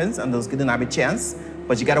 ergens, and nós que não have a chance,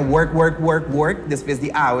 but you gotta work, depois de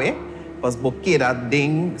awe, pas boqueira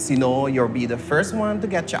ding, senão you'll be the first one to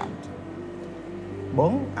get chopped.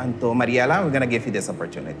 Bom, então Mariela, we're gonna give you this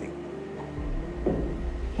opportunity.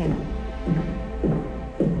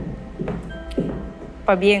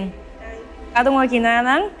 Pa bien. Cada aqui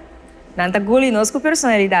nanta guli nos com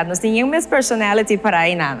personalidade. Nós temos mais personality para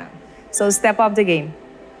aí nana. So step up the game.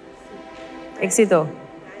 Éxito.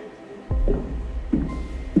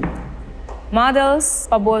 Models,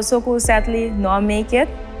 pa bolso ko sadly no make it.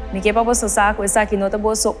 Me que pa bolso saco essa aqui nota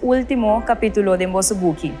bolso último capítulo de bolso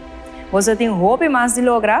buki. Você tem hope mais de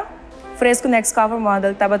lograr. Fresku Next Cover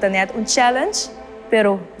Model tá batendo challenge,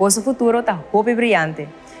 pero bolso futuro tá hope brilhante.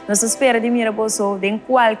 Nós esperamos de mirar bolso em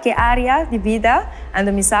qualquer área de vida,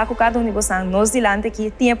 ando me saco cada um de vocês nos dilante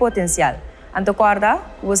que tem potencial. Então, corda,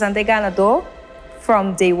 você tem ganado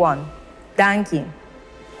from day one. Thank you.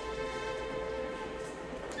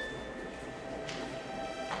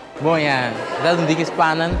 Bom, ya, dá um dica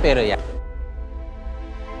espanan, pero ya.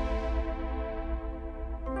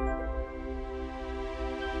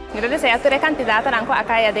 Mira, desea tu candidata nangko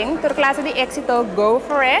akaya ding tur clase de éxito, go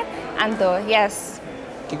for it. Anto, yes.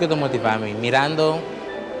 Kiko te motivami, mirando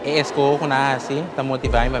esco kuna assim, te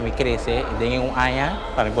motivami para me crescer e tenho anya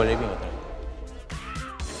para poder vir outro.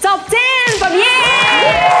 Top 10, pa bien!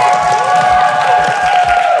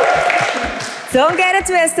 Don't get it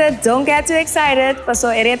twisted, don't get too excited.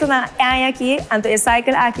 Paso ereto na anya aqui, anto e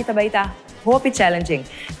cycle aqui também tá hope challenging.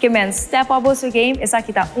 Que men step up o game, essa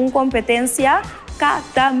aqui tá competência.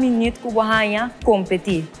 Cada minuto que você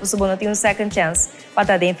competir, você não tem second chance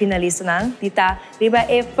para estar finalista não. Dita riba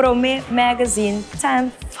é Prome Magazine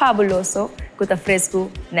tan fabuloso que tá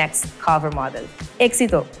Fresku Next Cover Model.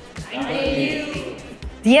 Éxito.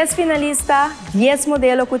 10 finalistas, 10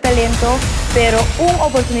 modelos com talento, pero uma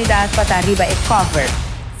oportunidade para estar riba é cover.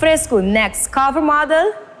 Fresku Next Cover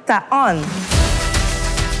Model tá on.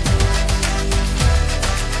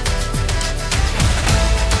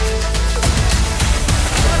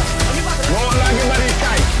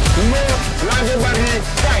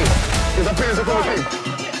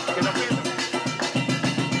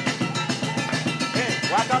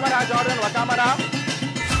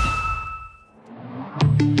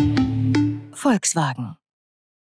 Volkswagen.